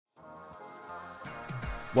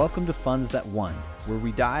Welcome to Funds That Won, where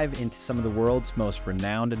we dive into some of the world's most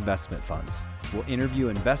renowned investment funds. We'll interview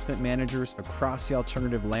investment managers across the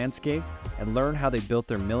alternative landscape and learn how they built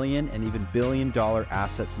their million and even billion-dollar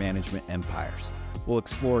asset management empires. We'll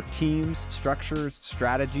explore teams, structures,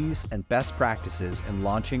 strategies, and best practices in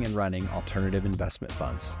launching and running alternative investment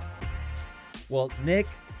funds. Well, Nic,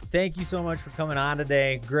 thank you so much for coming on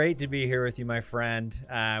today. Great to be here with you, my friend.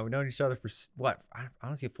 We've known each other for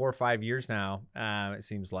honestly 4 or 5 years now, it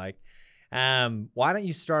seems like. Why don't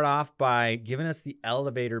you start off by giving us the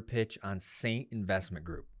elevator pitch on Saint Investment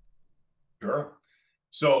Group? Sure.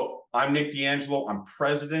 So I'm Nic DeAngelo. I'm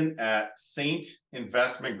president at Saint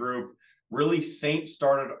Investment Group. Really, Saint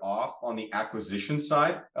started off on the acquisition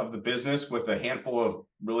side of the business with a handful of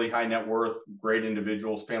really high net worth, great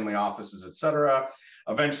individuals, family offices, et cetera.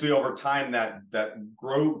 Eventually, over time, that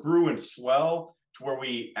grew and swell to where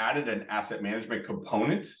we added an asset management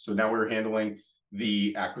component. So now we're handling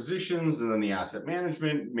the acquisitions and then the asset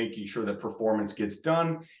management, making sure that performance gets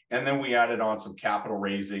done. And then we added on some capital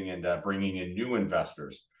raising and bringing in new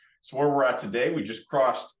investors. So where we're at today, we just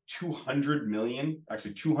crossed 200 million,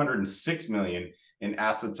 actually 206 million in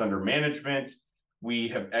assets under management. We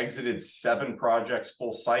have exited 7 projects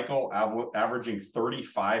full cycle, averaging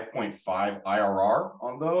 35.5 IRR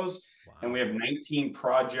on those. Wow. And we have 19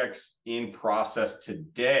 projects in process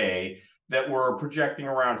today that we're projecting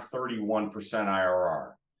around 31%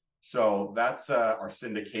 IRR. So that's our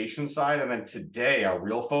syndication side. And then today, our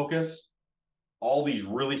real focus, all these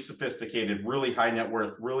really sophisticated, really high net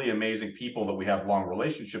worth, really amazing people that we have long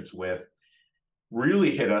relationships with really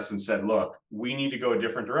hit us and said, look, we need to go a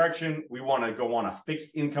different direction. We want to go on a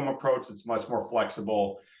fixed income approach that's much more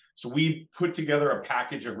flexible. So we put together a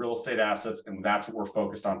package of real estate assets, and that's what we're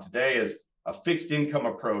focused on today is a fixed income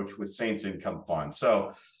approach with Saint's Income Fund.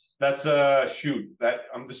 So that's this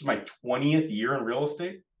is my 20th year in real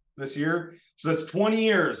estate this year. So that's 20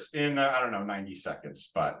 years in, 90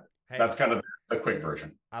 seconds, but that's kind of the quick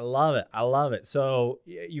version. I love it. I love it. So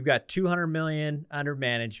you've got 200 million under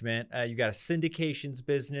management. You've got a syndications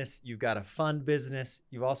business. You've got a fund business.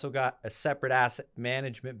 You've also got a separate asset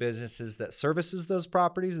management businesses that services those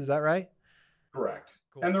properties. Is that right? Correct.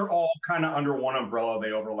 Cool. And they're all kind of under one umbrella.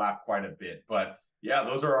 They overlap quite a bit, but yeah,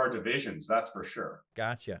 those are our divisions. That's for sure.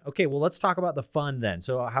 Gotcha. Okay. Well, let's talk about the fund then.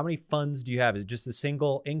 So how many funds do you have? Is it just a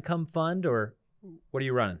single income fund or what are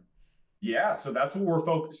you running? Yeah. So that's what we're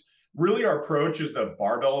focused. Really, our approach is the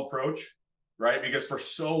barbell approach, right? Because for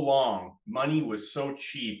so long, money was so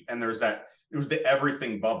cheap and it was the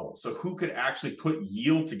everything bubble. So who could actually put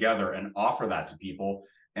yield together and offer that to people?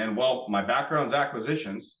 And well, my background's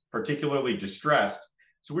acquisitions, particularly distressed.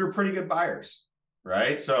 So we were pretty good buyers,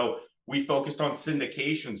 right? So we focused on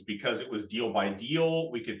syndications because it was deal by deal.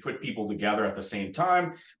 We could put people together at the same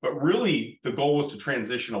time. But really, the goal was to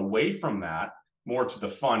transition away from that more to the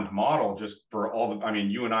fund model, just for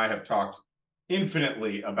you and I have talked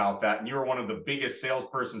infinitely about that. And you're one of the biggest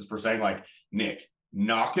salespersons for saying like, Nic,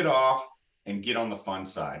 knock it off and get on the fund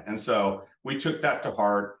side. And so we took that to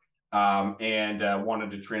heart and wanted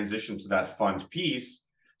to transition to that fund piece.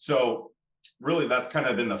 So really that's kind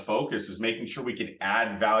of been the focus is making sure we can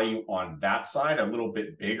add value on that side a little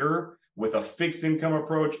bit bigger with a fixed income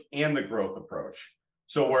approach and the growth approach.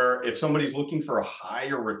 So where if somebody's looking for a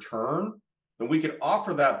higher return, then we could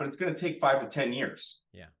offer that, but it's going to take 5 to 10 years.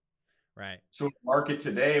 Yeah, right. So in the market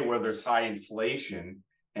today where there's high inflation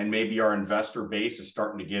and maybe our investor base is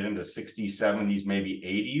starting to get into 60s, 70s, maybe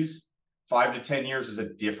 80s, 5 to 10 years is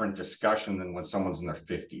a different discussion than when someone's in their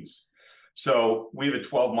 50s. So we have a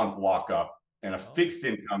 12-month lockup and a fixed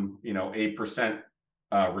income, 8%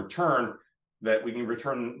 return that we can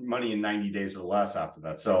return money in 90 days or less after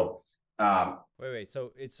that. So wait.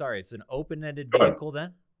 So it's an open-ended vehicle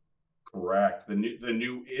then? Correct. The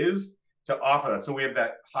new is to offer that. So we have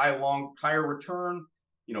that higher return,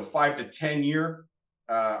 5 to 10 year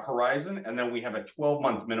horizon. And then we have a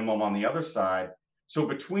 12-month minimum on the other side. So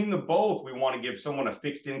between the both, we want to give someone a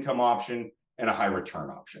fixed income option and a high return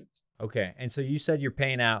option. Okay. And so you said you're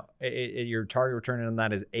paying out, your target return on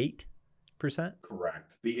that is 8%?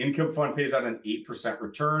 Correct. The income fund pays out an 8%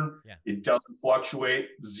 return. Yeah. It doesn't fluctuate,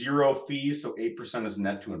 0 fees. So 8% is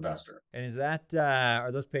net to investor. And is that,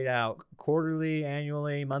 are those paid out quarterly,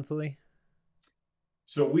 annually, monthly?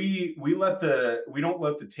 So we don't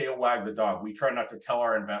let the tail wag the dog. We try not to tell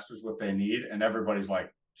our investors what they need. And everybody's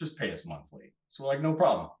like, just pay us monthly. So we're like, no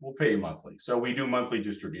problem. We'll pay you monthly. So we do monthly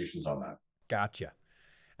distributions on that. Gotcha.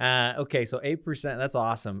 Okay. So 8%, that's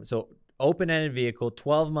awesome. So open-ended vehicle,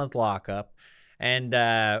 12-month lockup. And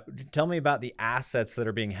tell me about the assets that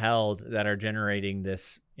are being held that are generating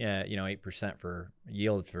this, 8% for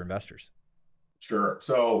yield for investors. Sure.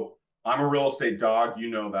 So I'm a real estate dog. You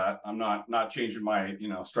know that. I'm not changing my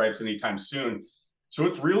stripes anytime soon. So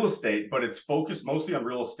it's real estate, but it's focused mostly on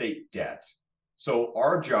real estate debt. So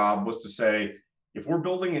our job was to say, if we're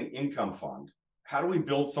building an income fund, how do we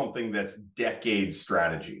build something that's decades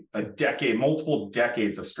strategy, multiple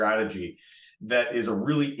decades of strategy that is a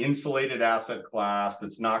really insulated asset class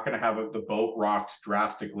that's not going to have the boat rocked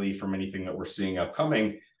drastically from anything that we're seeing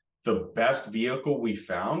upcoming. The best vehicle we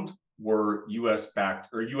found were US backed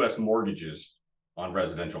or US mortgages on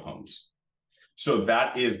residential homes. So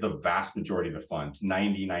that is the vast majority of the fund.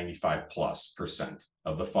 95+%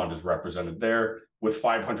 of the fund is represented there with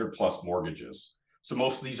 500 plus mortgages. So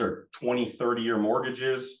most of these are 20, 30-year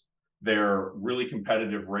mortgages. They're really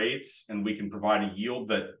competitive rates, and we can provide a yield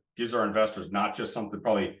that gives our investors not just something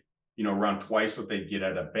probably around twice what they'd get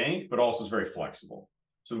at a bank, but also is very flexible.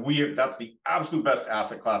 So that's the absolute best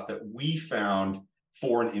asset class that we found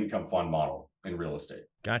for an income fund model in real estate.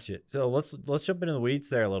 Gotcha. So let's jump into the weeds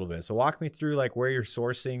there a little bit. So walk me through like where you're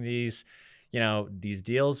sourcing these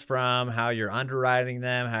deals from, how you're underwriting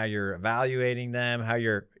them, how you're evaluating them, how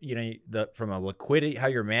you're, from a liquidity, how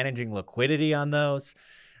you're managing liquidity on those.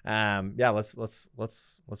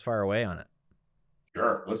 Let's fire away on it.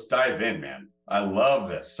 Sure. Let's dive in, man. I love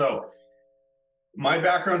this. So my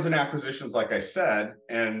background's in acquisitions, like I said,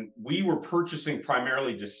 and we were purchasing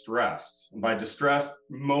primarily distressed. And by distressed,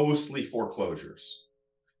 mostly foreclosures.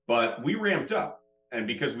 But we ramped up. And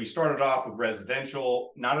because we started off with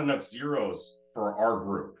residential, not enough zeros for our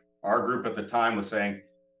group. Our group at the time was saying,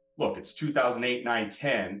 look, it's 2008, 9,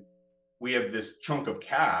 10. We have this chunk of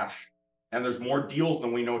cash, and there's more deals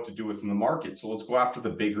than we know what to do with in the market. So let's go after the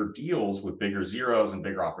bigger deals with bigger zeros and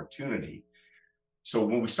bigger opportunity. So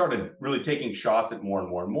when we started really taking shots at more and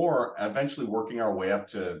more and more, eventually working our way up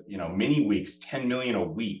to, mini weeks, 10 million a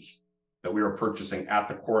week that we were purchasing at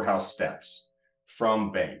the courthouse steps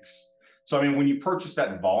from banks. So, when you purchase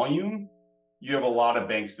that volume, you have a lot of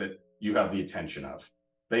banks that you have the attention of.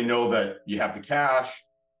 They know that you have the cash.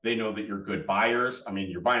 They know that you're good buyers.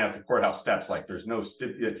 You're buying at the courthouse steps, like there's no,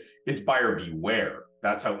 it's buyer beware.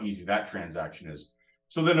 That's how easy that transaction is.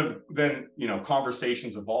 So then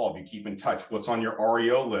conversations evolve. You keep in touch. What's on your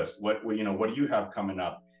REO list? What do you have coming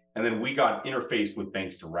up? And then we got interfaced with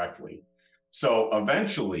banks directly. So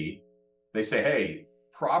eventually they say, hey,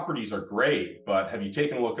 properties are great, but have you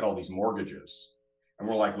taken a look at all these mortgages? And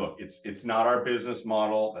we're like, look, it's not our business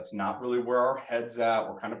model. That's not really where our head's at.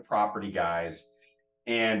 We're kind of property guys.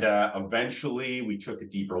 And eventually we took a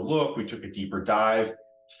deeper look. We took a deeper dive,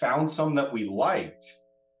 found some that we liked.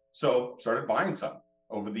 So started buying some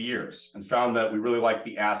over the years and found that we really like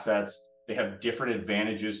the assets. They have different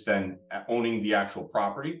advantages than owning the actual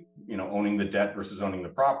property, owning the debt versus owning the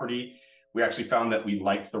property. We actually found that we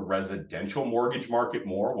liked the residential mortgage market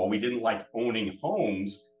more. While we didn't like owning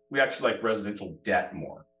homes, we actually like residential debt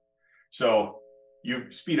more. So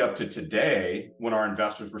you speed up to today when our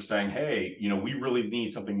investors were saying, hey, we really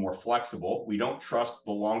need something more flexible. We don't trust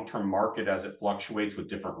the long-term market as it fluctuates with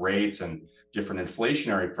different rates and different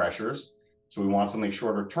inflationary pressures. So we want something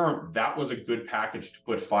shorter term. That was a good package to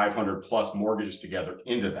put 500 plus mortgages together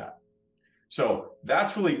into that. So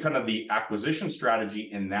that's really kind of the acquisition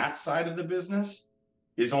strategy in that side of the business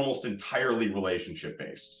is almost entirely relationship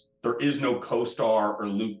based. There is no CoStar or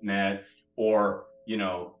LoopNet or,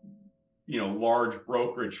 large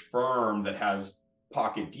brokerage firm that has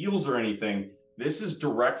pocket deals or anything. This is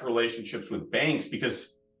direct relationships with banks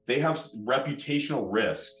because they have reputational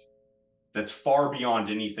risk that's far beyond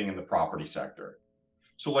anything in the property sector.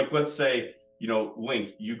 So like, let's say,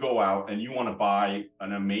 Link, you go out and you want to buy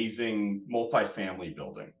an amazing multifamily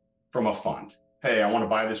building from a fund. Hey, I want to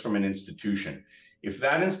buy this from an institution. If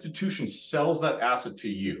that institution sells that asset to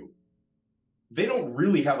you, they don't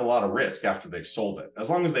really have a lot of risk after they've sold it. As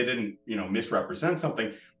long as they didn't, misrepresent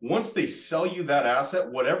something. Once they sell you that asset,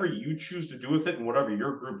 whatever you choose to do with it and whatever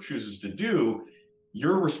your group chooses to do,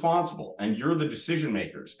 you're responsible and you're the decision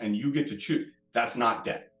makers and you get to choose. That's not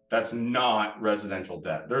debt. That's not residential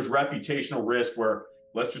debt. There's reputational risk where,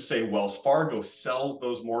 let's just say Wells Fargo sells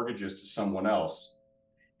those mortgages to someone else.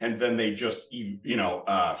 And then they just,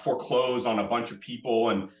 foreclose on a bunch of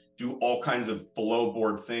people and do all kinds of below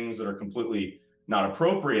board things that are completely not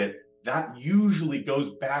appropriate. That usually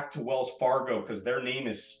goes back to Wells Fargo because their name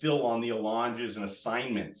is still on the allonges and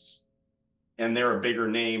assignments. And they're a bigger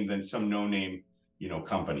name than some no-name,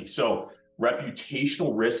 company. So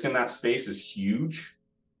reputational risk in that space is huge.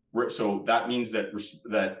 So that means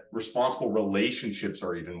that responsible relationships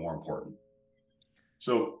are even more important.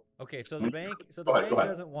 So okay, so the bank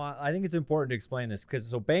doesn't want. I think it's important to explain this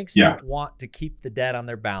because banks Yeah. don't want to keep the debt on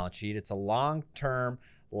their balance sheet. It's a long-term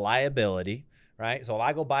liability, right? So if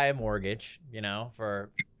I go buy a mortgage, for,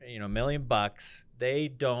 $1 million, they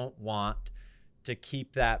don't want to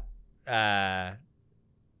keep that, they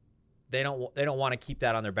don't want to keep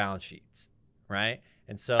that on their balance sheets, right?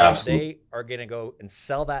 And so Absolutely. they are going to go and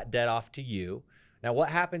sell that debt off to you. Now, what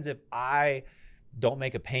happens if I don't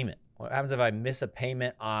make a payment? What happens if I miss a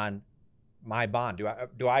payment on my bond?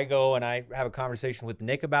 Do I go and I have a conversation with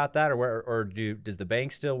Nick about that, or does the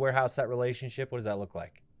bank still warehouse that relationship? What does that look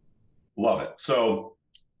like? Love it. So,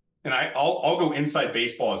 and I'll go inside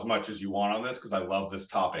baseball as much as you want on this because I love this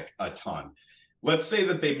topic a ton. Let's say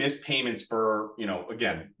that they miss payments for,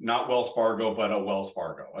 again, not Wells Fargo, but a Wells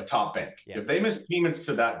Fargo, a top bank. Yeah. If they miss payments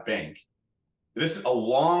to that bank, this a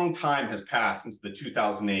long time has passed since the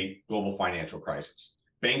 2008 global financial crisis.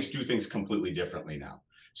 Banks do things completely differently now.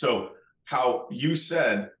 So how you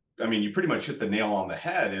said, I mean, you pretty much hit the nail on the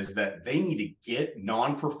head, is that they need to get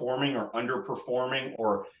non-performing or underperforming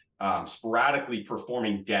or sporadically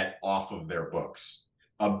performing debt off of their books.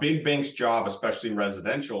 A big bank's job, especially in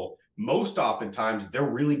residential, most oftentimes they're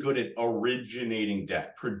really good at originating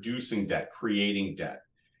debt, producing debt, creating debt.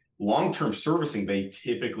 Long-term servicing, they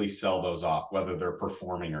typically sell those off, whether they're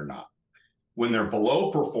performing or not. When they're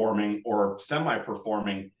below performing or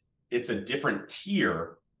semi-performing, it's a different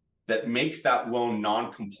tier that makes that loan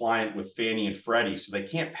non-compliant with Fannie and Freddie. So they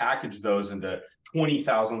can't package those into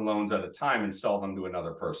 20,000 loans at a time and sell them to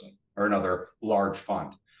another person or another large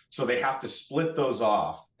fund. So they have to split those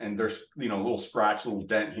off. And there's, a little scratch, a little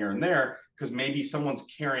dent here and there, because maybe someone's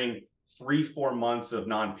carrying 3-4 months of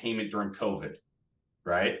non-payment during COVID,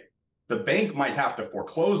 right? The bank might have to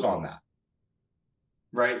foreclose on that,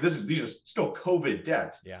 right? These are still COVID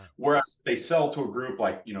debts. Yeah. Whereas if they sell to a group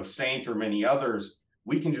like, Saint or many others,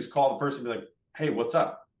 we can just call the person and be like, hey, what's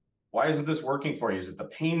up? Why isn't this working for you? Is it the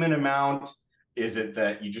payment amount? Is it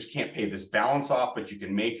that you just can't pay this balance off, but you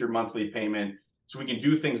can make your monthly payment? So we can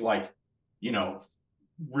do things like,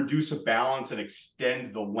 reduce a balance and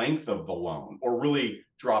extend the length of the loan, or really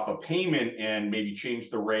drop a payment and maybe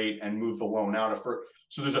change the rate and move the loan out.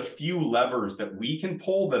 So there's a few levers that we can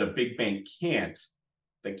pull that a big bank can't,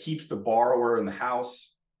 that keeps the borrower in the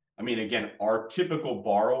house. I mean, again, our typical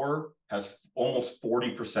borrower has almost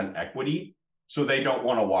 40% equity, so they don't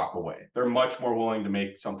want to walk away. They're much more willing to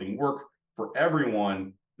make something work for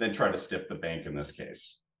everyone than try to stiff the bank in this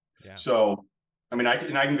case. Yeah. So, I mean, I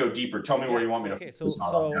can go deeper. Tell me where you want me to. Okay, so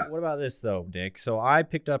what about this though, Nick? So I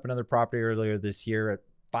picked up another property earlier this year at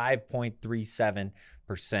 5.37%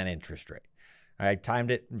 interest rate. I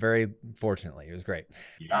timed it very fortunately. It was great.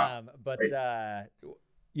 Yeah.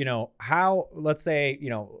 Let's say,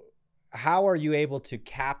 how are you able to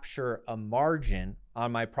capture a margin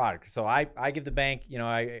on my product? So I give the bank,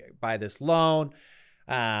 I buy this loan.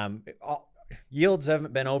 Yields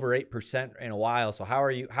haven't been over 8% in a while. So how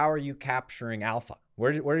are you capturing alpha?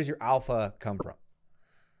 Where does your alpha come from?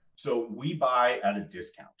 So we buy at a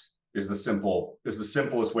discount is the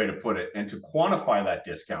simplest way to put it. And to quantify that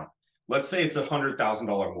discount, let's say it's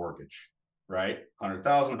 $100,000 mortgage, right?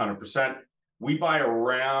 100,000, 100%. We buy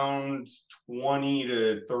around 20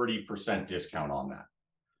 to 30% discount on that.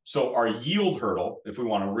 So our yield hurdle, if we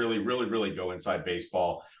want to really, really, really go inside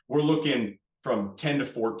baseball, we're looking from 10 to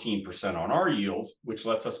 14% on our yield, which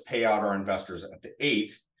lets us pay out our investors at the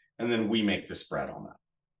 8, and then we make the spread on that.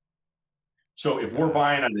 So if we're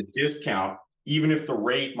buying at a discount, even if the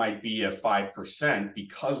rate might be at 5%,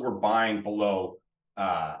 because we're buying below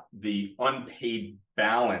the unpaid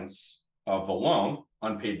balance of the loan,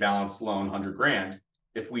 unpaid balance loan, 100 grand.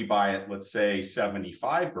 If we buy it, let's say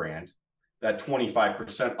 75 grand, that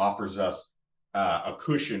 25% offers us a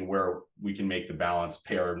cushion where we can make the balance,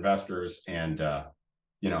 pay our investors, and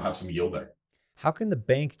have some yield there. How can the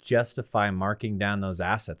bank justify marking down those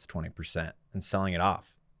assets 20% and selling it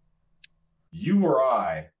off? You or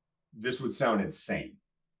I, this would sound insane,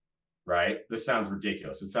 right? This sounds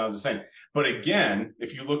ridiculous. It sounds insane. But again,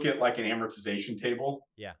 if you look at like an amortization table,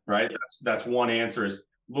 yeah, right? That's one answer, is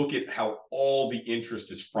look at how all the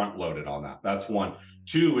interest is front loaded on that. That's one.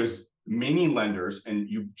 Two is many lenders, and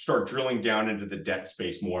you start drilling down into the debt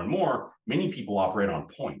space more and more, many people operate on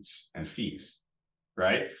points and fees,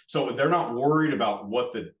 right? So they're not worried about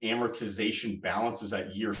what the amortization balance is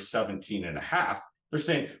at year 17 and a half. They're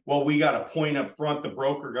saying, well, we got a point up front, the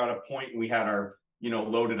broker got a point, and we had our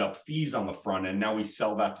loaded up fees on the front end. Now we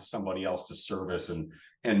sell that to somebody else to service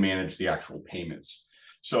and manage the actual payments.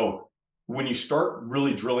 So when you start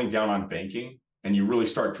really drilling down on banking, and you really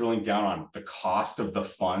start drilling down on the cost of the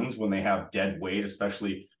funds when they have dead weight,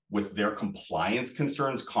 especially with their compliance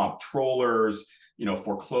concerns, comptrollers,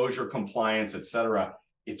 foreclosure compliance, et cetera,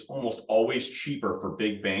 it's almost always cheaper for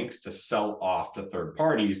big banks to sell off to third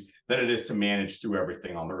parties than it is to manage through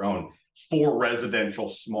everything on their own for residential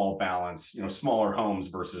small balance, smaller homes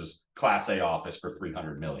versus class A office for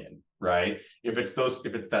 300 million, right? If it's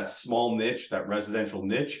that small niche, that residential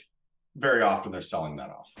niche, very often they're selling that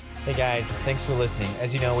off. Hey guys, thanks for listening.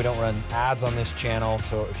 As you know, we don't run ads on this channel,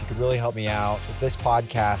 so if you could really help me out, if this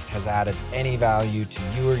podcast has added any value to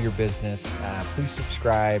you or your business, please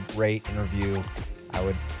subscribe, rate, and review. I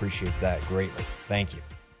would appreciate that greatly. Thank you.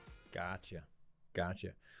 Gotcha.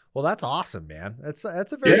 Well, that's awesome, man. That's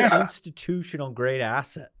a very institutional grade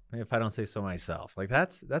asset, if I don't say so myself. Like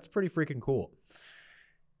that's pretty freaking cool.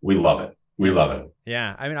 We love it.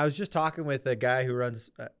 Yeah. I mean, I was just talking with a guy who runs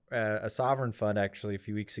a sovereign fund actually a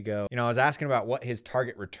few weeks ago. I was asking about what his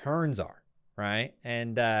target returns are, right?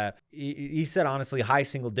 And he said, honestly, high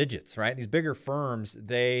single digits, right? These bigger firms,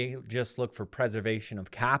 they just look for preservation of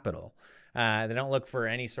capital. They don't look for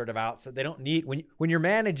any sort of outside. They don't need, when you're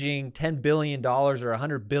managing $10 billion or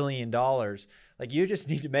 $100 billion, like you just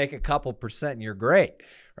need to make a couple percent and you're great,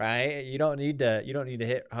 right? You don't need to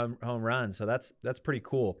hit home runs. So that's pretty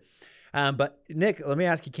cool. But Nick, let me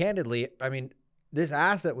ask you candidly. I mean, this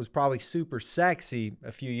asset was probably super sexy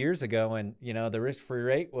a few years ago, and the risk-free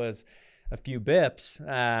rate was a few bips,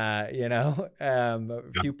 a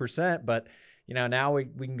few percent. But now we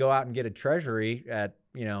can go out and get a treasury at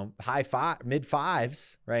mid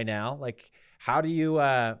fives right now. Like, how do you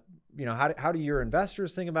how do your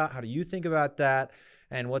investors think about? How do you think about that?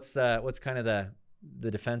 And what's kind of the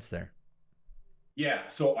defense there? Yeah,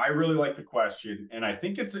 so I really like the question, and I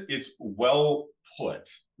think it's well put,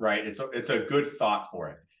 right? It's a good thought for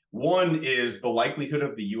it. One is the likelihood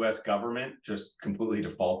of the U.S. government just completely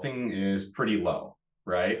defaulting is pretty low,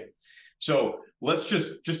 right? So let's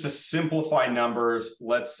just to simplify numbers,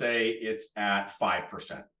 let's say it's at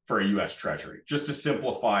 5% for a U.S. Treasury, just to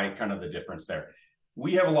simplify kind of the difference there.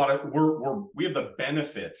 We have we have the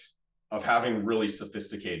benefit of having really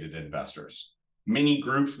sophisticated investors. Many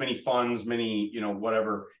groups, many funds, many,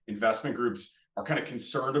 whatever investment groups are kind of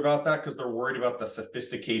concerned about that because they're worried about the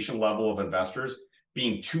sophistication level of investors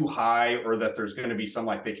being too high or that there's going to be some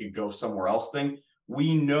like they could go somewhere else thing.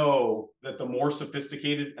 We know that the more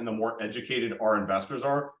sophisticated and the more educated our investors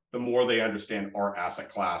are, the more they understand our asset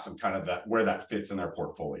class and kind of where that fits in their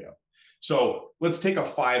portfolio. So let's take a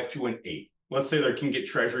 5 to an 8. Let's say they can get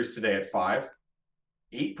treasuries today at 5.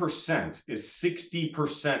 8% is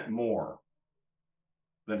 60% more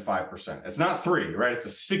than 5%. It's not 3, right? It's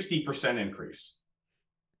a 60% increase,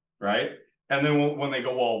 right? And then when they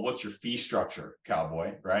go, well, what's your fee structure,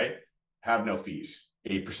 cowboy, right? Have no fees.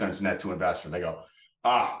 8% is net to investor. They go,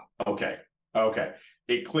 okay.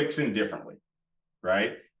 It clicks in differently,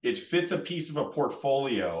 right? It fits a piece of a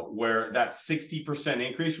portfolio where that 60%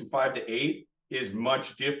 increase from 5 to 8 is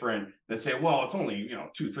much different than say, well, it's only,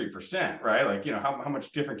 2-3%, right? Like, how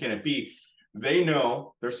much different can it be? They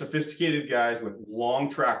know, they're sophisticated guys with long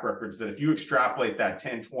track records that if you extrapolate that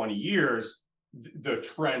 10, 20 years, the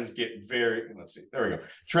trends get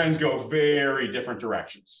trends go very different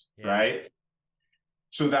directions, right?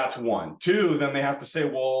 So that's one. Two, then they have to say,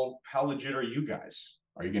 well, how legit are you guys?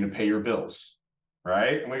 Are you going to pay your bills?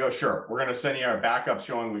 Right? And we go, sure. We're going to send you our backup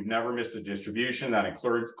showing we've never missed a distribution. That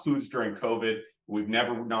includes during COVID. We've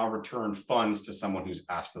never now returned funds to someone who's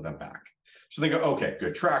asked for them back. So they go, okay,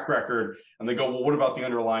 good track record. And they go, well, what about the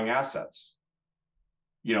underlying assets?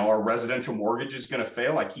 Our residential mortgage is going to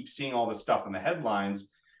fail. I keep seeing all this stuff in the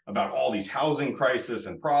headlines about all these housing crisis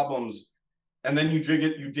and problems. And then you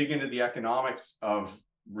dig into the economics of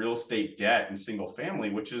real estate debt and single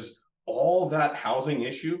family, which is all those housing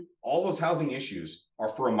issues are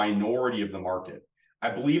for a minority of the market. I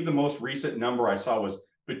believe the most recent number I saw was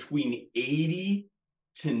between 80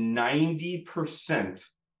 to 90%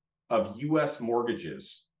 of U.S.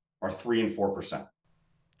 mortgages are 3 and 4%.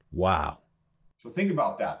 Wow. So think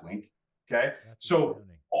about that, Link. Okay. So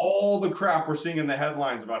all the crap we're seeing in the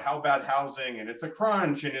headlines about how bad housing and it's a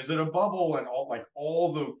crunch and is it a bubble and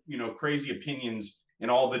all the, crazy opinions and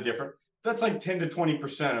all the different, that's like 10 to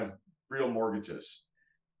 20% of real mortgages.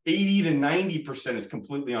 80 to 90% is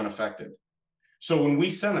completely unaffected. So when we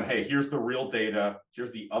send them, hey, here's the real data,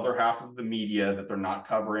 here's the other half of the media that they're not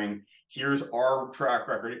covering, here's our track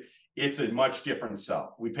record, it's a much different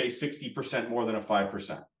sell. We pay 60% more than a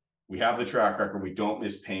 5%. We have the track record, we don't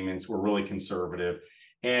miss payments, we're really conservative.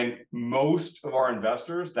 And most of our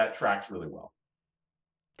investors, that tracks really well.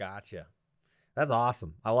 Gotcha. That's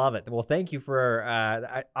awesome. I love it. Well, thank you for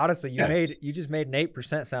honestly, you just made an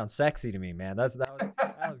 8% sound sexy to me, man. That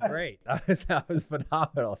was great. That was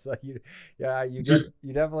phenomenal. So you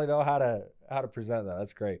definitely know how to present that.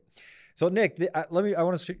 That's great. So Nick, I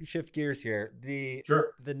want to shift gears here.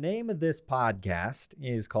 Sure. The name of this podcast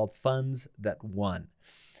is called Funds That Won.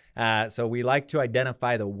 So we like to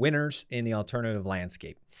identify the winners in the alternative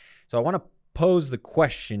landscape. So I want to pose the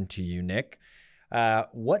question to you, Nick.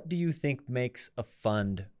 What do you think makes a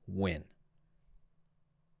fund win?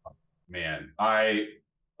 Man,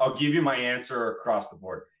 I'll give you my answer across the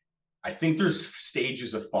board. I think there's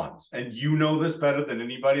stages of funds, and you know this better than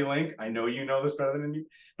anybody, Link. I know you know this better than anybody,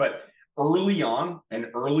 but early on, an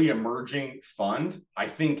early emerging fund, I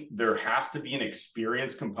think there has to be an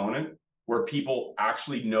experience component where people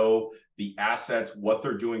actually know the assets, what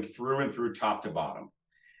they're doing through and through, top to bottom.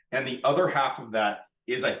 And the other half of that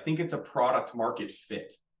is I think it's a product market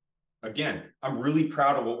fit. Again, I'm really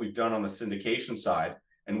proud of what we've done on the syndication side,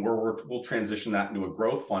 and where we'll transition that into a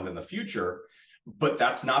growth fund in the future. But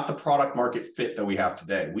that's not the product market fit that we have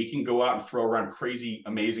today. We can go out and throw around crazy,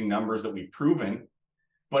 amazing numbers that we've proven.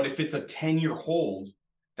 But if it's a 10-year hold,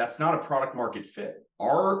 that's not a product market fit.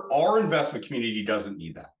 Our investment community doesn't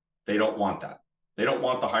need that. They don't want that. They don't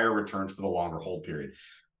want the higher returns for the longer hold period.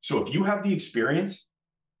 So if you have the experience,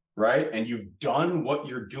 right, and you've done what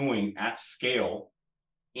you're doing at scale,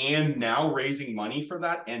 and now raising money for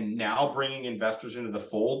that, and now bringing investors into the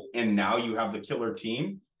fold, and now you have the killer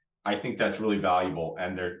team, I think that's really valuable.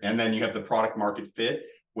 And then you have the product market fit,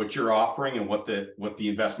 what you're offering and what the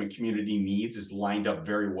investment community needs is lined up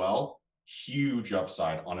very well. Huge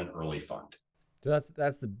upside on an early fund. So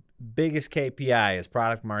that's the biggest KPI is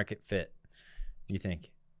product market fit, you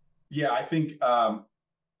think? Yeah, I think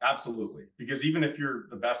absolutely. Because even if you're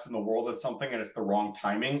the best in the world at something and it's the wrong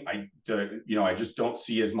timing, I just don't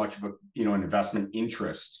see as much of a, an investment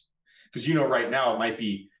interest. Because, right now it might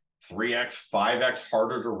be 3x, 5x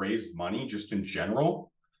harder to raise money just in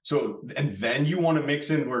general. So, and then you want to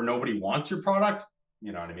mix in where nobody wants your product.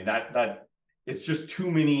 You know what I mean? That it's just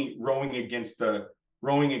too many rowing against the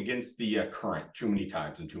current too many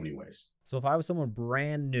times in too many ways. So if I was someone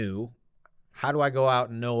brand new, how do I go out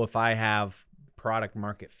and know if I have product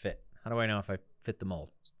market fit? How do I know if I fit the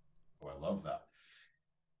mold? Oh, I love that.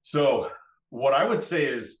 So what I would say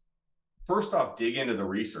is, first off, dig into the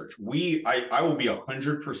research. I will be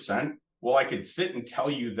 100%. Well, I could sit and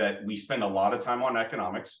tell you that we spend a lot of time on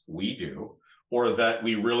economics. We do. Or that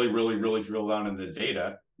we really, really, really drill down in the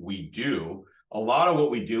data. We do. A lot of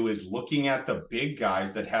what we do is looking at the big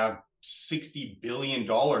guys that have $60 billion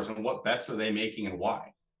and what bets are they making and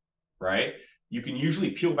why, right? You can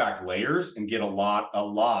usually peel back layers and get a lot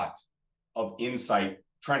of insight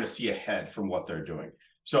trying to see ahead from what they're doing.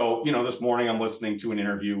 So, this morning I'm listening to an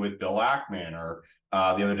interview with Bill Ackman, or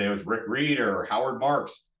the other day it was Rick Reed or Howard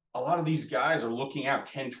Marks. A lot of these guys are looking out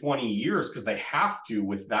 10, 20 years because they have to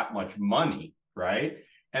with that much money, right?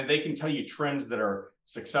 And they can tell you trends that are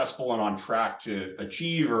successful and on track to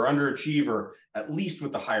achieve or underachieve, or at least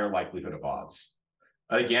with the higher likelihood of odds.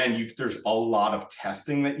 Again, there's a lot of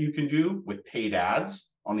testing that you can do with paid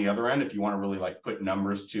ads on the other end. If you want to really put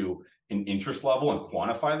numbers to an interest level and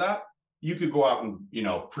quantify that, you could go out and,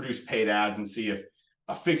 produce paid ads and see if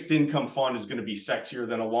a fixed income fund is going to be sexier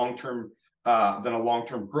than a long-term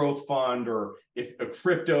growth fund, or if a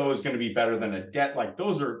crypto is going to be better than a debt.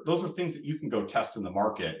 Those are things that you can go test in the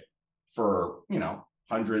market for,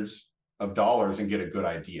 hundreds of dollars and get a good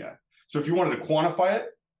idea. So if you wanted to quantify it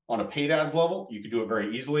on a paid ads level, you could do it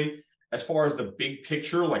very easily. As far as the big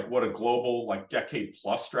picture, what a global, decade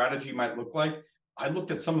plus strategy might look like, I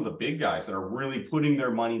looked at some of the big guys that are really putting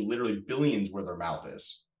their money, literally billions, where their mouth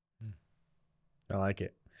is. I like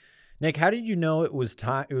it. Nick, how did you know it was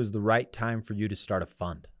the right time for you to start a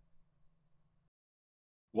fund?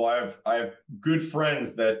 Well, I have good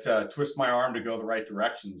friends that twist my arm to go the right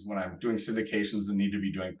directions when I'm doing syndications and need to be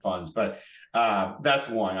doing funds. But that's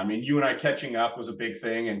one. I mean, you and I catching up was a big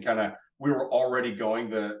thing, and we were already going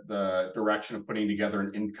the direction of putting together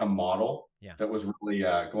an income model that was really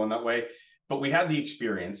going that way. But we had the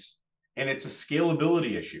experience, and it's a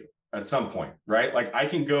scalability issue at some point, right? I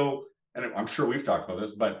can go, and I'm sure we've talked about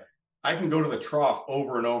this, but I can go to the trough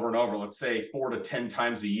over and over and over, let's say 4 to 10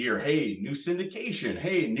 times a year. Hey, new syndication.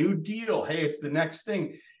 Hey, new deal. Hey, it's the next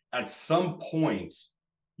thing. At some point,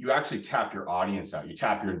 you actually tap your audience out. You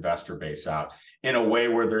tap your investor base out in a way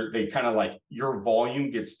where they your volume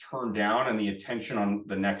gets turned down and the attention on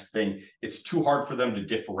the next thing. It's too hard for them to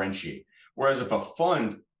differentiate. Whereas if a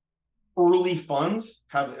fund, early funds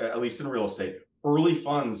have, at least in real estate, early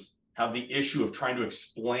funds have the issue of trying to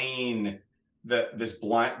explain this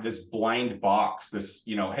blind box,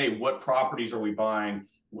 hey, what properties are we buying?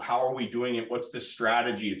 How are we doing it? What's the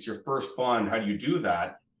strategy? It's your first fund. How do you do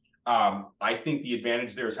that? I think the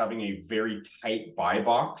advantage there is having a very tight buy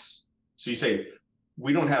box. So you say,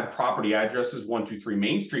 we don't have property addresses 123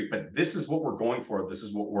 Main Street, but this is what we're going for. This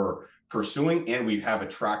is what we're pursuing. And we have a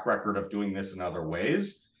track record of doing this in other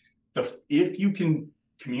ways. If you can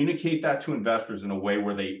communicate that to investors in a way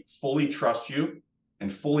where they fully trust you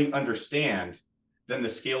and fully understand, then the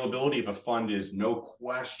scalability of a fund is no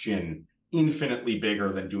question infinitely bigger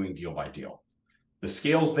than doing deal by deal. The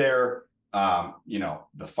scale's there.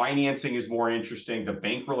 The financing is more interesting. The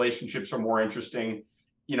bank relationships are more interesting.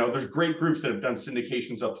 There's great groups that have done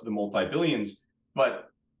syndications up to the multi-billions, but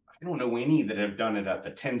I don't know any that have done it at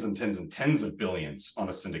the tens and tens and tens of billions on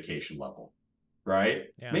a syndication level, right?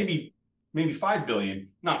 Yeah. Maybe 5 billion,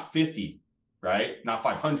 not 50, right? Not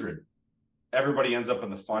 500. Everybody ends up in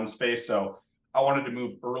the fund space. So I wanted to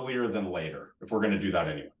move earlier than later if we're going to do that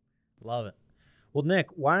anyway. Love it. Well, Nic,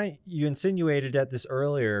 why don't you insinuated at this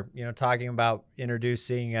earlier, talking about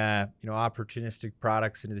introducing, opportunistic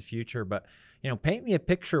products into the future, but, paint me a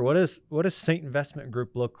picture. What does Saint Investment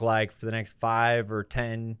Group look like for the next 5 or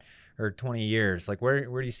 10 or 20 years? Like where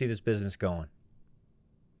do you see this business going?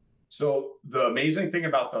 So the amazing thing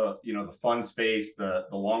about the fund space, the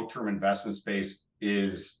long-term investment space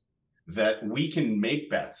is that we can make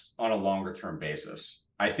bets on a longer term basis.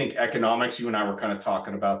 I think economics, you and I were kind of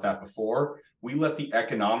talking about that before. We let the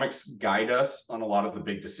economics guide us on a lot of the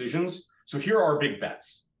big decisions. So here are our big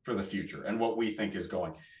bets for the future and what we think is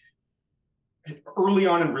going. Early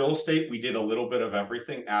on in real estate, we did a little bit of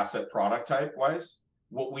everything asset product type wise.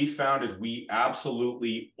 What we found is we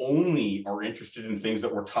absolutely only are interested in things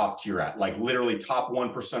that we're top tier at, like literally top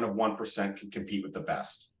 1% of 1% can compete with the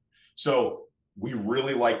best. So we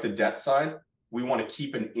really like the debt side. We want to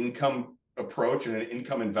keep an income approach and an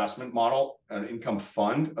income investment model, an income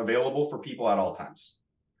fund available for people at all times.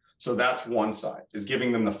 So that's one side, is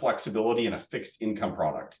giving them the flexibility and a fixed income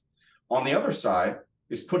product. On the other side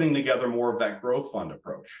is putting together more of that growth fund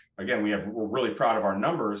approach. Again, we're really proud of our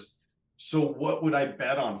numbers. So what would I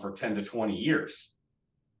bet on for 10 to 20 years?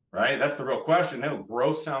 Right? That's the real question. No,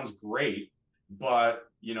 growth sounds great, but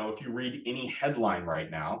if you read any headline right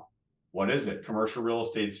now, what is it? Commercial real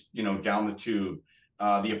estate's, down the tube.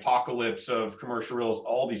 The apocalypse of commercial real estate,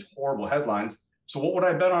 all these horrible headlines. So what would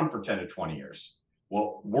I bet on for 10 to 20 years?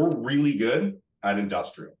 Well, we're really good at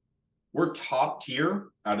industrial. We're top tier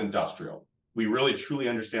at industrial. We really truly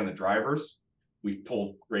understand the drivers. We've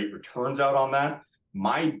pulled great returns out on that.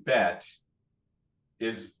 My bet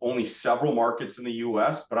is only several markets in the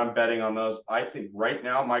US, but I'm betting on those. I think right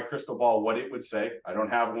now, my crystal ball, what it would say, I don't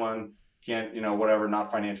have one, can't, whatever,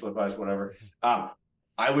 not financial advice, whatever.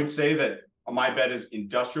 I would say that my bet is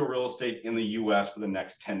industrial real estate in the US for the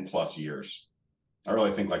next 10 plus years. I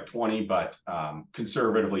really think like 20, but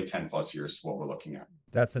conservatively 10 plus years is what we're looking at.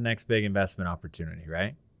 That's the next big investment opportunity,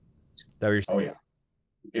 right? That what you're saying? Oh yeah.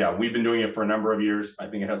 Yeah, we've been doing it for a number of years. I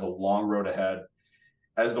think it has a long road ahead.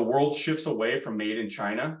 As the world shifts away from made in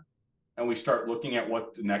China and we start looking at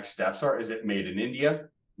what the next steps are, is it made in India,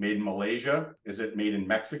 made in Malaysia? Is it made in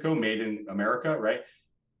Mexico, made in America, right?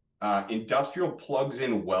 Industrial plugs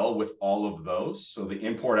in well with all of those. So the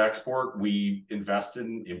import-export, we invest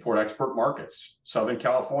in import-export markets. Southern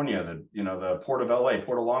California, the Port of LA,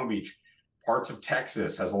 Port of Long Beach, parts of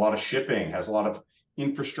Texas has a lot of shipping, has a lot of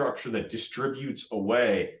infrastructure that distributes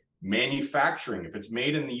away. Manufacturing, if it's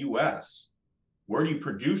made in the US, where do you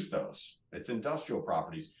produce those? It's industrial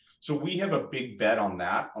properties. So we have a big bet on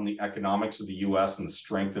that, on the economics of the US and the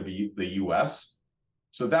strength of the US.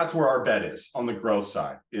 So that's where our bet is on the growth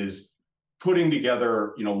side, is putting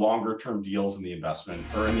together, longer term deals in the investment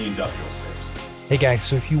or in the industrial space. Hey guys,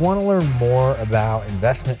 so if you want to learn more about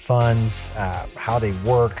investment funds, how they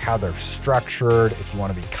work, how they're structured, if you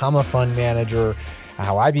want to become a fund manager,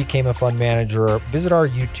 how I became a fund manager, visit our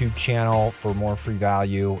YouTube channel for more free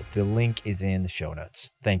value. The link is in the show notes.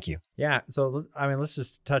 Thank you. Yeah. So, let's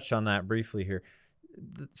just touch on that briefly here.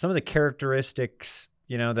 Some of the characteristics,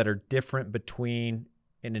 that are different between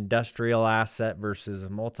an industrial asset versus a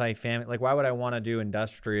multifamily. Like, why would I want to do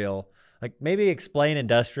industrial? Like, maybe explain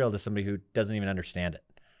industrial to somebody who doesn't even understand it.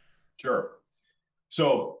 Sure.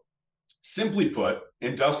 So simply put,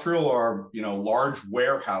 industrial are, large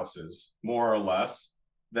warehouses, more or less,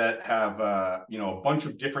 that have, a bunch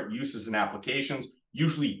of different uses and applications,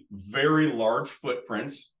 usually very large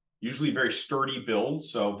footprints, usually very sturdy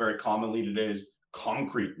builds. So very commonly today is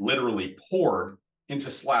concrete, literally poured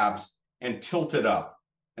into slabs and tilted up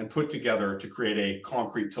and put together to create a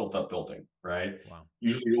concrete tilt-up building, right? Wow.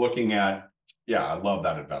 Usually you're looking at, I love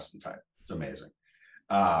that investment type. It's amazing.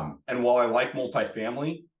 And while I like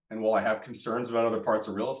multifamily, and while I have concerns about other parts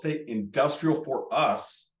of real estate, industrial for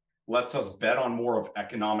us lets us bet on more of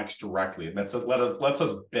economics directly. Lets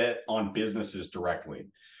us bet on businesses directly.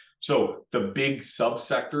 So the big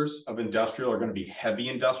subsectors of industrial are going to be heavy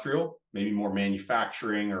industrial, maybe more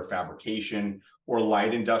manufacturing or fabrication, or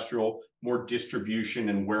light industrial, more distribution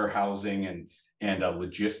and warehousing and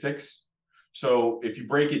logistics. So if you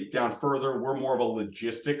break it down further, we're more of a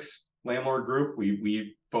logistics landlord group.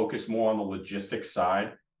 We focus more on the logistics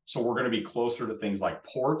side. So we're going to be closer to things like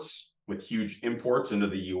ports with huge imports into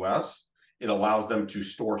the US. It allows them to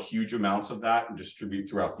store huge amounts of that and distribute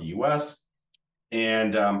throughout the US.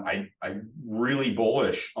 And I'm really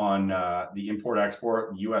bullish on the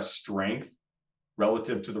import-export, the US strength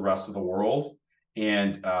relative to the rest of the world,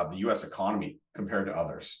 and the US economy compared to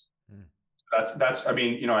others. That's I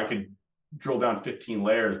mean, I could drill down 15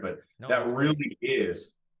 layers, but that really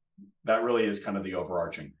is kind of the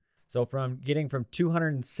overarching. So from getting from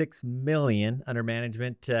 206 million under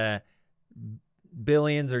management to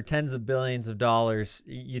billions or tens of billions of dollars,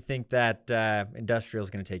 you think that industrial is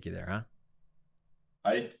going to take you there, huh?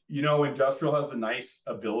 Industrial has the nice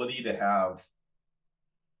ability to have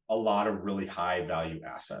a lot of really high value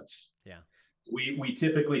assets. Yeah. We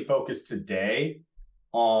typically focus today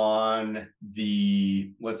on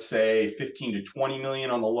the, let's say 15 to 20 million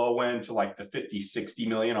on the low end to like the 50, 60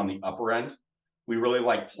 million on the upper end. We really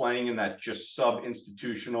like playing in that just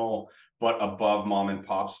sub-institutional, but above mom and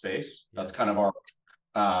pop space. That's kind of our,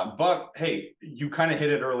 but hey, you kind of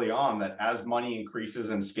hit it early on that as money increases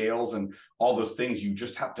and scales and all those things, you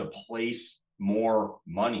just have to place more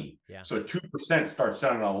money. Yeah. So 2% starts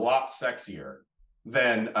sounding a lot sexier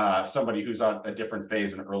than somebody who's on a different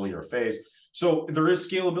phase, an earlier phase. So there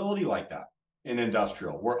is scalability like that in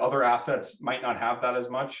industrial, where other assets might not have that as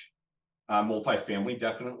much. Multifamily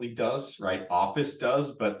definitely does, right? Office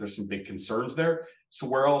does, but there's some big concerns there. So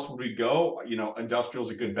where else would we go? Industrial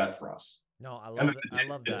is a good bet for us. No, I love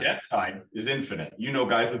that. The debt side is infinite.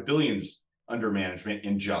 Guys with billions under management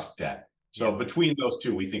in just debt. So between those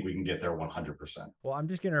two, we think we can get there 100%. Well, I'm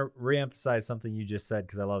just going to reemphasize something you just said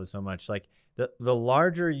because I love it so much. Like the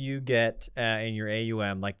larger you get in your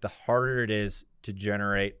AUM, like the harder it is to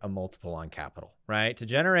generate a multiple on capital, right? To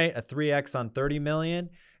generate a 3x on 30 million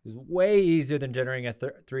is way easier than generating a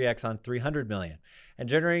 3x on 300 million. And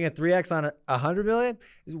generating a 3x on 100 million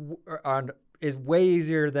is way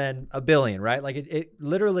easier than a billion, right? Like it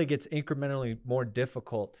literally gets incrementally more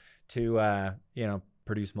difficult to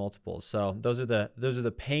produce multiples. So those are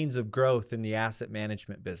the pains of growth in the asset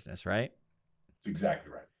management business, right? That's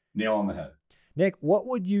exactly right. Nail on the head. Nick, what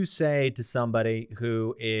would you say to somebody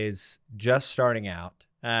who is just starting out,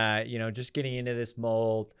 just getting into this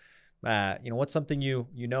mold? What's something you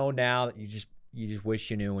know now that you just wish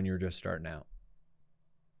you knew when you were just starting out?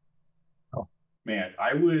 Oh man,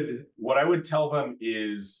 what I would tell them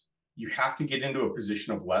is you have to get into a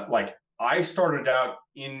position of I started out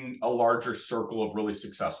in a larger circle of really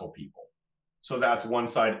successful people. So that's one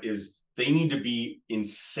side, is they need to be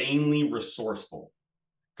insanely resourceful,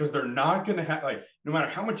 because they're not going to have, no matter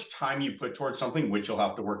how much time you put towards something, which you'll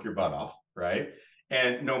have to work your butt off, right?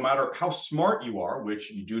 And no matter how smart you are,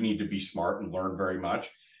 which you do need to be smart and learn very much,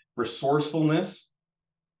 resourcefulness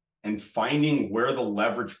and finding where the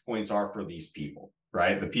leverage points are for these people,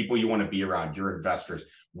 right? The people you want to be around, your investors.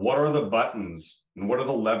 What are the buttons and what are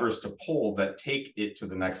the levers to pull that take it to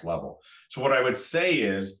the next level? So what I would say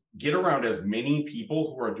is get around as many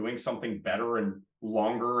people who are doing something better and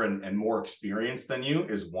longer and more experienced than you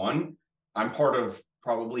is one. I'm part of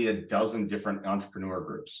probably a dozen different entrepreneur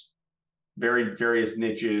groups, various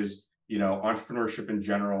niches, entrepreneurship in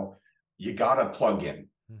general. You got to plug in.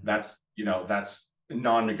 That's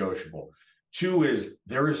non-negotiable. Two is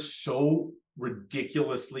there is so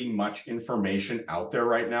ridiculously much information out there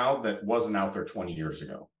right now that wasn't out there 20 years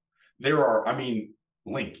ago. There are,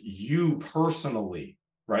 Link, you personally,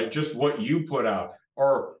 right? Just what you put out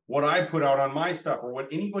or what I put out on my stuff or what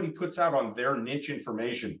anybody puts out on their niche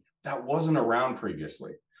information that wasn't around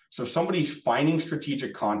previously. So somebody's finding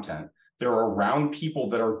strategic content. They're around people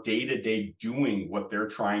that are day-to-day doing what they're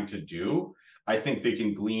trying to do. I think they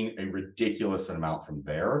can glean a ridiculous amount from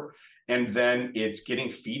there. And then it's getting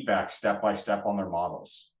feedback step by step on their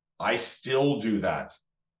models. I still do that,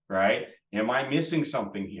 right? Am I missing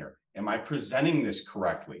something here? Am I presenting this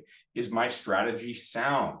correctly? Is my strategy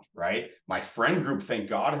sound, right? My friend group, thank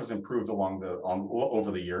God, has improved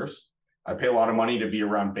over the years. I pay a lot of money to be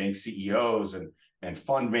around bank CEOs and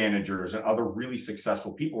fund managers and other really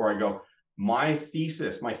successful people where I go, my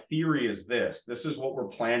theory is this. This is what we're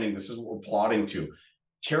planning. This is what we're plotting to.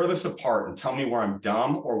 Tear this apart and tell me where I'm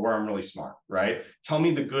dumb or where I'm really smart, right? Tell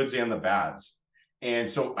me the goods and the bads. And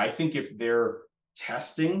so I think if they're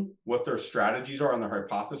testing what their strategies are and their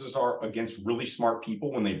hypotheses are against really smart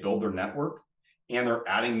people when they build their network, and they're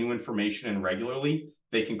adding new information in regularly,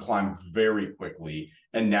 they can climb very quickly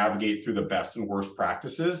and navigate through the best and worst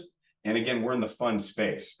practices. And again, we're in the fund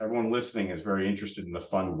space. Everyone listening is very interested in the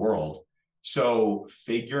fund world. So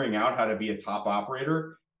figuring out how to be a top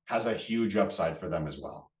operator has a huge upside for them as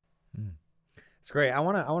well. It's great. I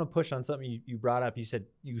want to push on something you brought up. You said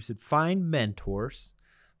find mentors,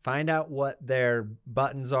 find out what their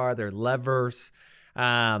buttons are, their levers.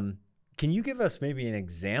 Can you give us maybe an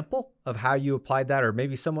example of how you applied that, or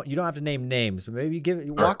maybe someone, you don't have to name names, but maybe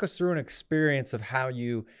walk us through an experience of how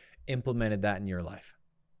you implemented that in your life?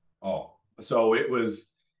 Oh, so it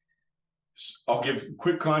was, I'll give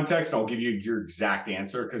quick context. I'll give you your exact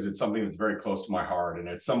answer because it's something that's very close to my heart. And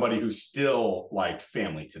it's somebody who's still like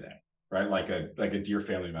family today, right? Like a dear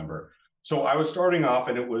family member. So I was starting off,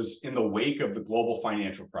 and it was in the wake of the global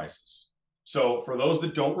financial crisis. So for those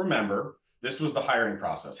that don't remember, this was the hiring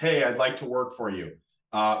process. Hey, I'd like to work for you.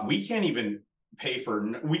 We can't even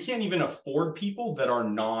afford people that are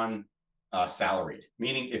non-salaried,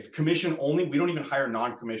 meaning if commission only, we don't even hire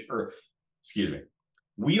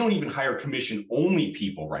we don't even hire commission only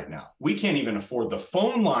people right now. We can't even afford the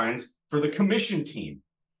phone lines for the commission team.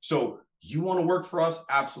 So you want to work for us?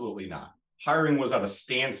 Absolutely not. Hiring was at a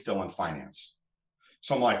standstill in finance.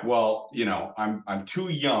 So I'm like, well, I'm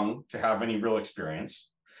too young to have any real experience.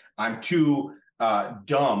 I'm too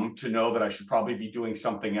dumb to know that I should probably be doing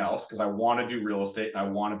something else because I want to do real estate and I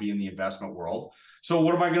want to be in the investment world. So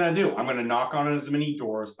what am I going to do? I'm going to knock on as many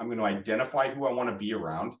doors. I'm going to identify who I want to be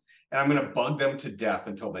around, and I'm going to bug them to death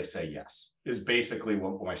until they say yes, is basically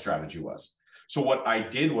what my strategy was. So what I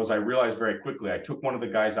did was I realized very quickly, I took one of the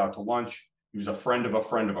guys out to lunch. He was a friend of a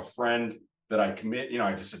friend of a friend that I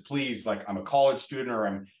I just said, please, like, I'm a college student, or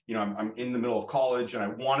I'm in the middle of college and I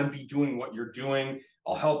want to be doing what you're doing.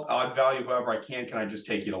 I'll help add value however I can. Can I just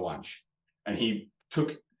take you to lunch? And he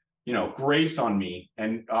took, grace on me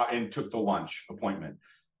and took the lunch appointment.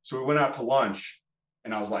 So we went out to lunch,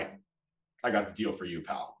 and I was like, I got the deal for you,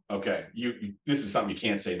 pal. Okay. This is something you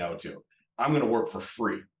can't say no to. I'm going to work for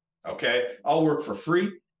free. Okay. I'll work for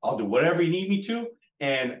free. I'll do whatever you need me to,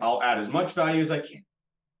 and I'll add as much value as I can.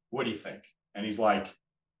 What do you think? And he's like,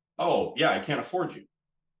 oh yeah, I can't afford you.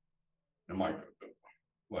 And I'm like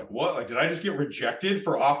what? Like, did I just get rejected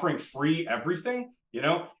for offering free everything?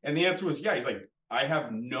 And the answer was yeah. He's like, I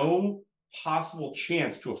have no possible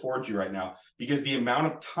chance to afford you right now because the amount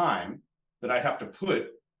of time that I'd have to put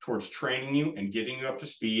towards training you and getting you up to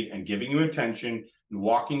speed and giving you attention and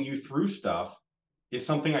walking you through stuff is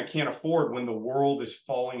something I can't afford when the world is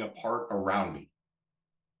falling apart around me.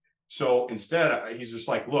 So instead, he's just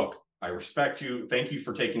like, look, I respect you. Thank you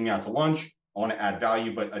for taking me out to lunch. I want to add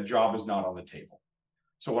value, but a job is not on the table.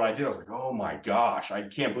 So what I did, I was like, oh my gosh, I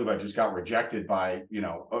can't believe I just got rejected by,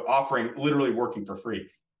 offering, literally working for free.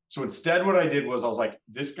 So instead, what I did was I was like,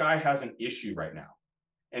 this guy has an issue right now.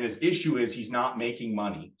 And his issue is he's not making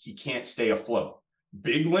money. He can't stay afloat.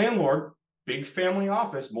 Big landlord, big family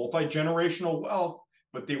office, multi-generational wealth,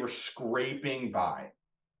 but they were scraping by.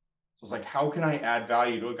 So I was like, how can I add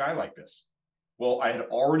value to a guy like this? Well, I had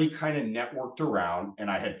already kind of networked around, and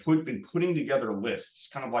I had been putting together lists,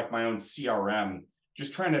 kind of like my own CRM,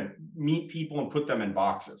 just trying to meet people and put them in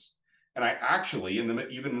boxes. And I actually, even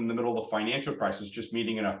in the middle of the financial crisis, just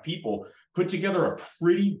meeting enough people, put together a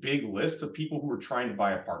pretty big list of people who were trying to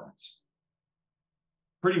buy apartments.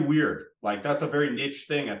 Pretty weird. Like, that's a very niche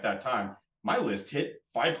thing at that time. My list hit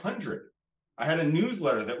 500. I had a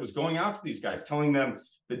newsletter that was going out to these guys, telling them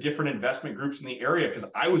the different investment groups in the area, because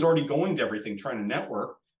I was already going to everything, trying to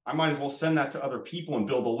network. I might as well send that to other people and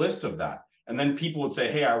build a list of that. And then people would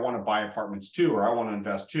say, hey, I want to buy apartments too, or I want to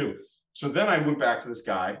invest too. So then I went back to this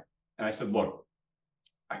guy and I said, look,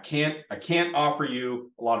 I can't offer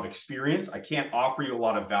you a lot of experience. I can't offer you a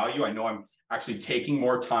lot of value. I know I'm actually taking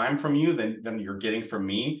more time from you than you're getting from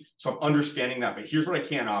me. So I'm understanding that. But here's what I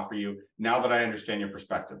can offer you now that I understand your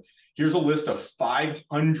perspective. Here's a list of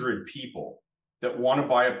 500 people that want to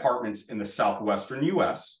buy apartments in the Southwestern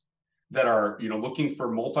US that are, looking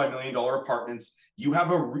for multi-million-dollar apartments. You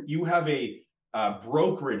have a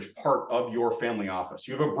brokerage part of your family office.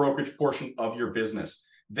 You have a brokerage portion of your business.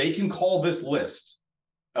 They can call this list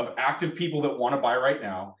of active people that want to buy right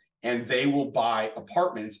now, and they will buy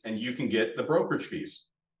apartments, and you can get the brokerage fees.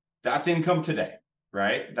 That's income today,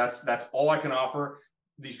 right? That's all I can offer.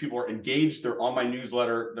 These people are engaged. They're on my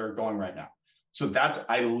newsletter. They're going right now. So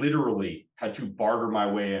I literally had to barter my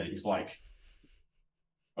way in. He's like,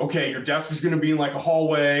 okay, your desk is going to be in like a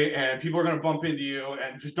hallway and people are going to bump into you,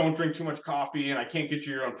 and just don't drink too much coffee, and I can't get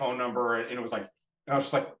you your own phone number. And it was like, and I was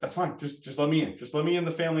just like, that's fine. Just let me in. Just let me in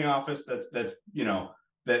the family office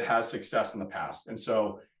that has success in the past. And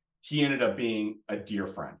so he ended up being a dear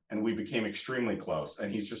friend, and we became extremely close.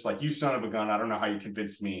 And he's just like, you son of a gun, I don't know how you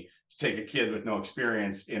convinced me to take a kid with no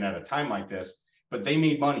experience in at a time like this, but they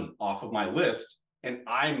made money off of my list, and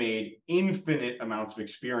I made infinite amounts of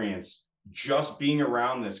experience just being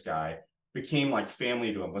around this guy. Became like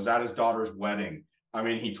family to him. Was at his daughter's wedding. I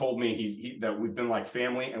mean, he told me that we've been like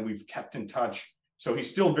family, and we've kept in touch. So he's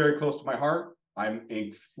still very close to my heart. I'm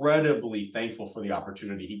incredibly thankful for the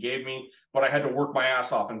opportunity he gave me, but I had to work my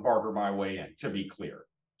ass off and barter my way in, to be clear.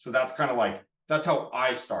 So that's kind of like, that's how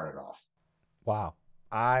I started off. Wow.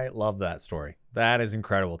 I love that story. That is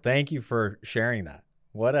incredible. Thank you for sharing that.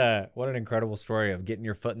 What an incredible story of getting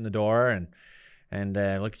your foot in the door, and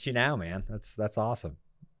look at you now, man. That's awesome.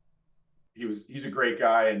 He's a great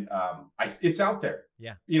guy, and it's out there.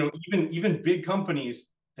 Yeah. Even big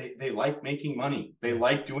companies, they like making money. They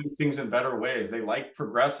like doing things in better ways. They like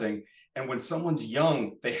progressing. And when someone's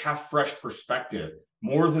young, they have fresh perspective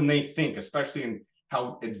more than they think, especially in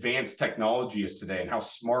how advanced technology is today and how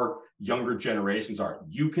smart younger generations are.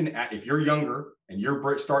 You can, if you're younger and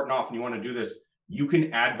you're starting off and you want to do this, you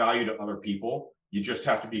can add value to other people. You just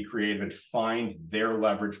have to be creative and find their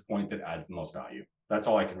leverage point that adds the most value. That's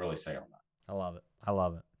all I can really say on that. I love it. I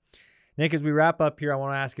love it. Nick, as we wrap up here, I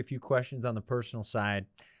want to ask a few questions on the personal side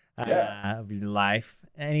of your life.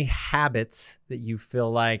 Any habits that you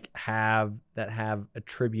feel like have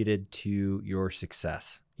attributed to your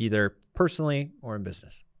success, either personally or in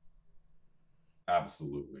business?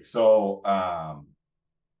 Absolutely. So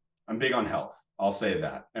I'm big on health. I'll say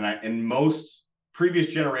that. And in most previous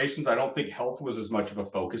generations, I don't think health was as much of a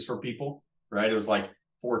focus for people, right? It was like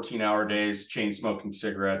 14-hour days, chain smoking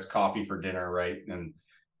cigarettes, coffee for dinner, right? And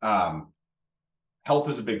health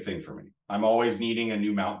is a big thing for me. I'm always needing a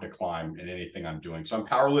new mountain to climb in anything I'm doing. So I'm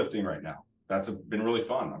powerlifting right now. That's been really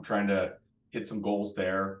fun. I'm trying to hit some goals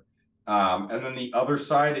there. And then the other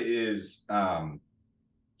side is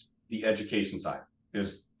the education side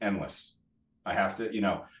is endless. I have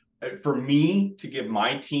to, for me to give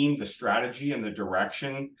my team the strategy and the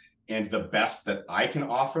direction and the best that I can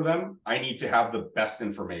offer them, I need to have the best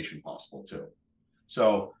information possible too.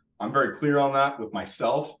 So I'm very clear on that with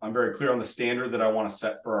myself. I'm very clear on the standard that I want to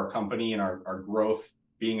set for our company and our growth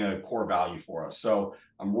being a core value for us. So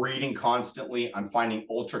I'm reading constantly. I'm finding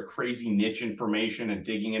ultra crazy niche information and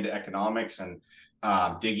digging into economics and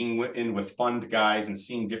digging in with fund guys and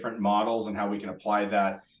seeing different models and how we can apply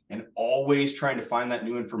that. And always trying to find that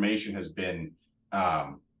new information has been,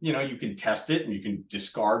 you can test it and you can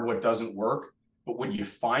discard what doesn't work. But when you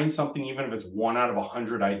find something, even if it's 1 out of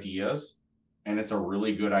 100 ideas, and it's a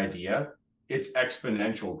really good idea, it's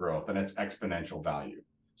exponential growth and it's exponential value.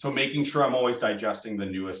 So making sure I'm always digesting the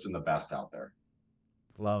newest and the best out there.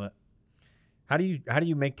 Love it. How do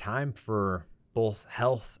you make time for both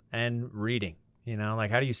health and reading?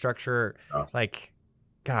 How do you structure,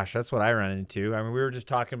 gosh, that's what I run into. I mean, we were just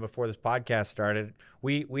talking before this podcast started.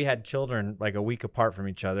 We had children like a week apart from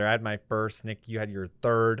each other. I had my first, Nick, you had your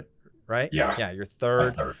third, right? Yeah, your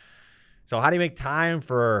third. So how do you make time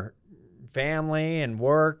for family and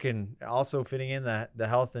work and also fitting in the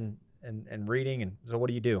health and reading? And so what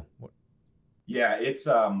do you do? Yeah, it's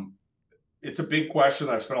a big question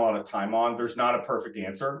that I've spent a lot of time on. There's not a perfect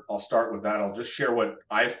answer. I'll start with that. I'll just share what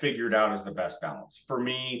I've figured out as the best balance. For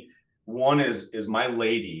me, one is my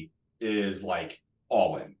lady is like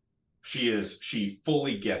all in. She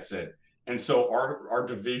fully gets it. And so our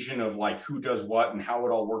division of like who does what and how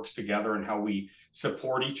it all works together and how we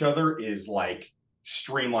support each other is like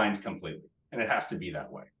streamlined completely. And it has to be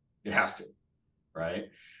that way. It has to, right?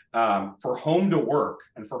 For home to work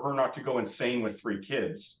and for her not to go insane with 3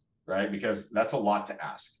 kids, right? Because that's a lot to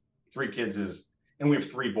ask. 3 kids and we have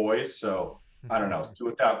 3 boys. So I don't know, do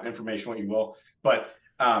with that information what you will. But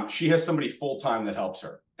she has somebody full-time that helps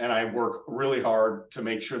her. And I work really hard to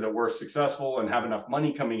make sure that we're successful and have enough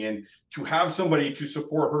money coming in to have somebody to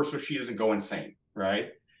support her so she doesn't go insane, right?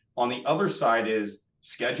 On the other side is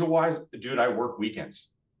schedule-wise, dude, I work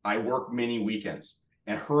weekends. I work many weekends.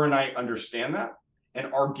 And her and I understand that.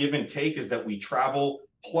 And our give and take is that we travel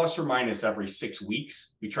plus or minus every 6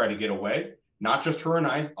 weeks. We try to get away, not just her and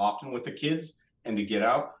I, often with the kids, and to get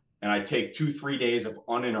out. And I take 2-3 days of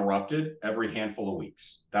uninterrupted every handful of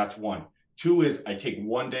weeks. That's one. 2 is I take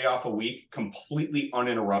 1 day off a week, completely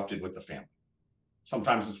uninterrupted with the family.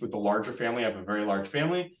 Sometimes it's with the larger family. I have a very large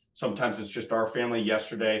family. Sometimes it's just our family.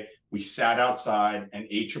 Yesterday, we sat outside and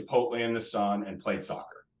ate Chipotle in the sun and played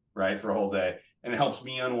soccer, right, for a whole day. And it helps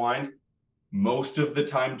me unwind. Most of the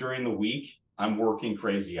time during the week, I'm working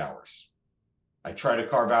crazy hours. I try to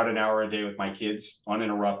carve out an hour a day with my kids,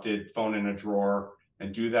 uninterrupted, phone in a drawer,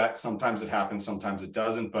 and do that. Sometimes it happens, sometimes it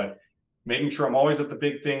doesn't. But making sure I'm always at the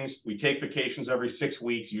big things. We take vacations every 6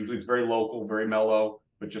 weeks. Usually it's very local, very mellow,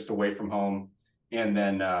 but just away from home. And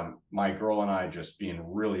then my girl and I just being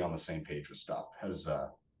really on the same page with stuff has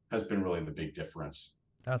been really the big difference.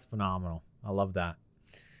 That's phenomenal. I love that.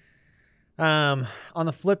 On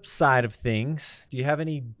the flip side of things, do you have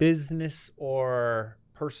any business or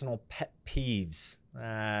personal pet peeves?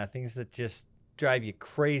 Things that just drive you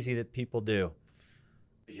crazy that people do?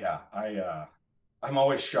 Yeah, I'm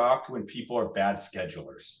always shocked when people are bad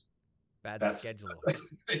schedulers. Bad That's scheduler.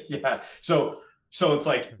 yeah. So it's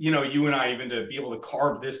like, you and I, even to be able to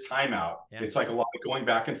carve this time out, Yeah. it's like a lot of going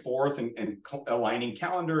back and forth and aligning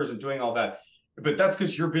calendars and doing all that. But that's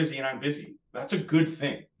because you're busy and I'm busy. That's a good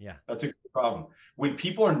thing. Yeah. That's a good problem. When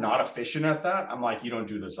people are not efficient at that, I'm like, you don't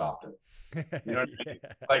do this often. You know what I mean?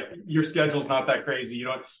 Like your schedule's not that crazy. You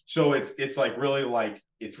don't. So it's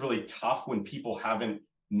really tough when people haven't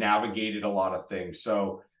navigated a lot of things.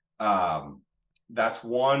 So that's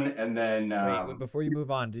one. And then Wait, before you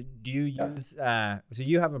move on, do you yeah. use so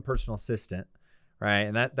you have a personal assistant, right?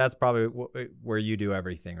 And that's probably where you do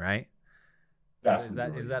everything, right? Is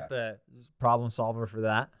that the problem solver for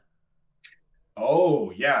that?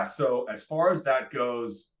 Oh yeah. So as far as that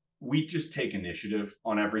goes, we just take initiative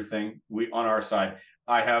on everything. On our side,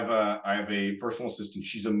 I have a personal assistant.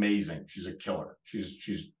 She's amazing. She's a killer.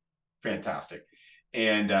 She's fantastic.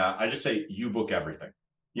 And I just say, you book everything.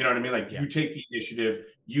 You know what I mean? Like, you take the initiative,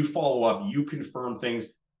 you follow up, you confirm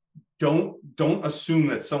things. Don't assume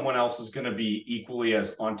that someone else is going to be equally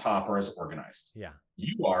as on top or as organized. Yeah.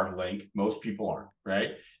 You are, Link. Most people aren't,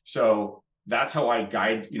 right? So that's how I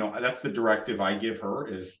guide, that's the directive I give her,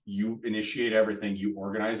 is you initiate everything, you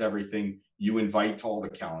organize everything, you invite to all the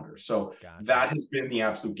calendars. So Gotcha. that has been the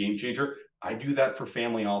absolute game changer. I do that for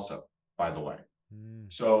family also, by the way.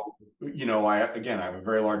 So, I have a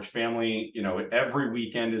very large family. Every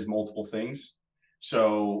weekend is multiple things.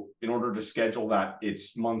 So in order to schedule that,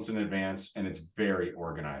 it's months in advance and it's very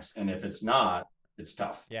organized. And if it's not, it's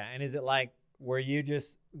tough. Yeah. And is it like where you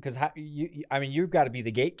just, because you've got to be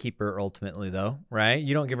the gatekeeper ultimately though, right?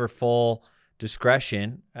 You don't give her full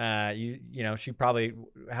discretion. She probably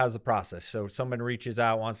has a process. So someone reaches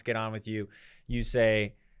out, wants to get on with you, you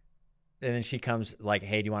say, and then she comes like,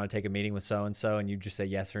 hey, do you want to take a meeting with so-and-so? And you just say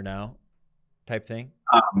yes or no type thing?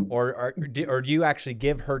 Or do you actually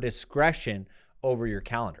give her discretion over your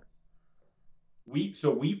calendar?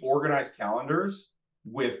 We organize calendars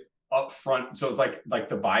with upfront. So it's like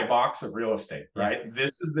the buy box of real estate, right? Yeah.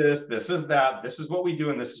 This is that, this is what we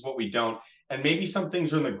do, and this is what we don't. And maybe some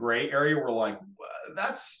things are in the gray area. We're like, well,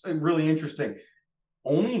 that's really interesting.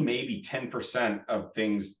 Only maybe 10% of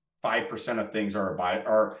things, 5% of things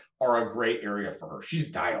are a gray area for her.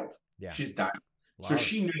 She's dialed. Yeah. She's dialed. Wow. So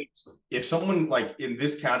she knows if someone like in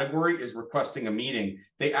this category is requesting a meeting,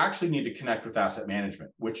 they actually need to connect with asset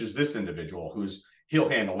management, which is this individual he'll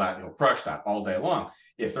handle that. He'll crush that all day long.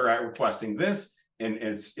 If they're requesting this and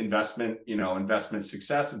it's investment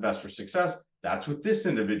success, investor success, that's with this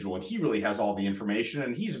individual. And he really has all the information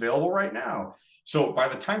and he's available right now. So by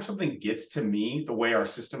the time something gets to me, the way our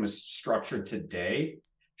system is structured today,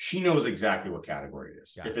 she knows exactly what category it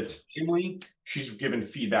is. Gotcha. If it's family, she's given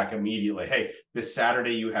feedback immediately. Hey, this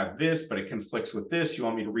Saturday you have this, but it conflicts with this. You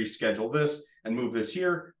want me to reschedule this and move this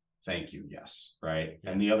here? Thank you. Yes. Right. Yeah.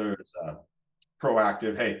 And the other is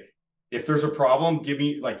proactive. Hey, if there's a problem, give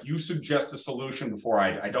me, like, you suggest a solution before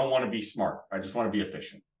I don't want to be smart. I just want to be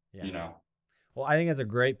efficient. Yeah. Well, I think that's a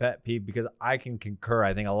great pet peeve because I can concur.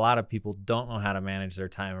 I think a lot of people don't know how to manage their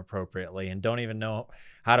time appropriately and don't even know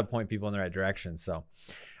how to point people in the right direction. So,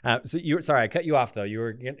 sorry, I cut you off though. You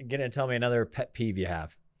were going to tell me another pet peeve you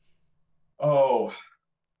have. Oh,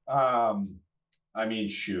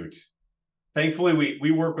 shoot. Thankfully,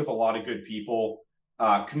 we work with a lot of good people.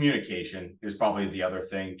 Communication is probably the other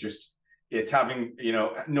thing. Just it's having,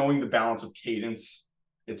 knowing the balance of cadence.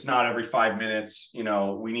 It's not every 5 minutes,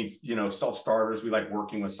 we need, self-starters. We like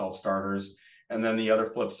working with self-starters. And then the other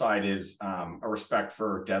flip side is a respect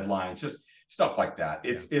for deadlines, just stuff like that.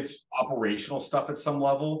 It's operational stuff at some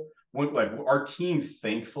level. Like our team,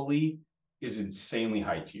 thankfully, is insanely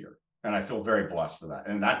high tier. And I feel very blessed for that.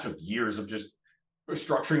 And that took years of just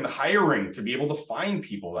structuring the hiring to be able to find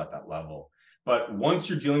people at that level. But once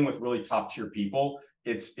you're dealing with really top tier people,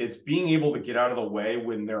 it's being able to get out of the way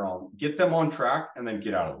when get them on track and then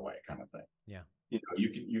get out of the way kind of thing. Yeah.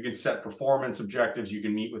 You can set performance objectives, you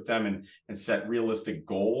can meet with them and set realistic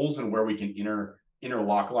goals and where we can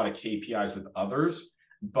interlock a lot of KPIs with others.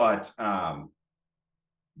 But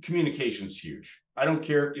communication is huge. I don't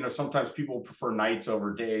care. Sometimes people prefer nights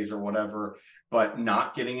over days or whatever, but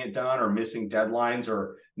not getting it done or missing deadlines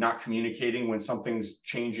or not communicating when something's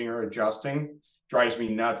changing or adjusting drives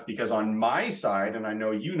me nuts, because on my side, and I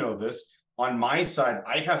know you know this, on my side,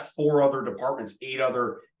 I have 4 other departments, 8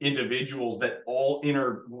 other individuals that all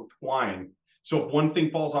intertwine. So if one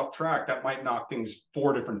thing falls off track, that might knock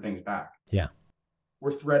 4 different things back. Yeah.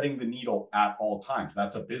 We're threading the needle at all times.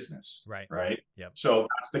 That's a business, right? Yep. So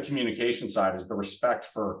that's the communication side, is the respect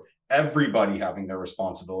for everybody having their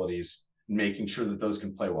responsibilities and making sure that those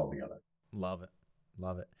can play well together. Love it.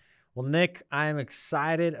 Love it. Well, Nic, I'm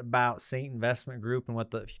excited about Saint Investment Group and what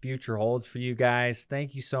the future holds for you guys.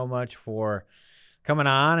 Thank you so much for coming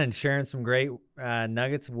on and sharing some great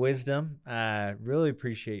nuggets of wisdom. Really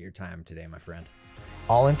appreciate your time today, my friend.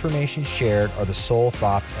 All information shared are the sole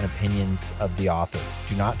thoughts and opinions of the author.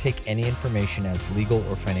 Do not take any information as legal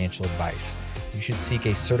or financial advice. You should seek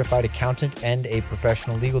a certified accountant and a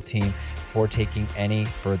professional legal team before taking any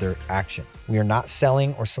further action. We are not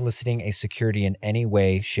selling or soliciting a security in any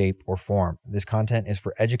way, shape, or form. This content is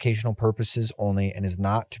for educational purposes only and is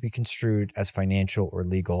not to be construed as financial or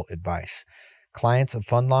legal advice. Clients of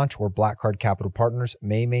Fund Launch or Black Card Capital Partners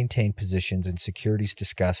may maintain positions in securities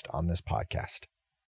discussed on this podcast.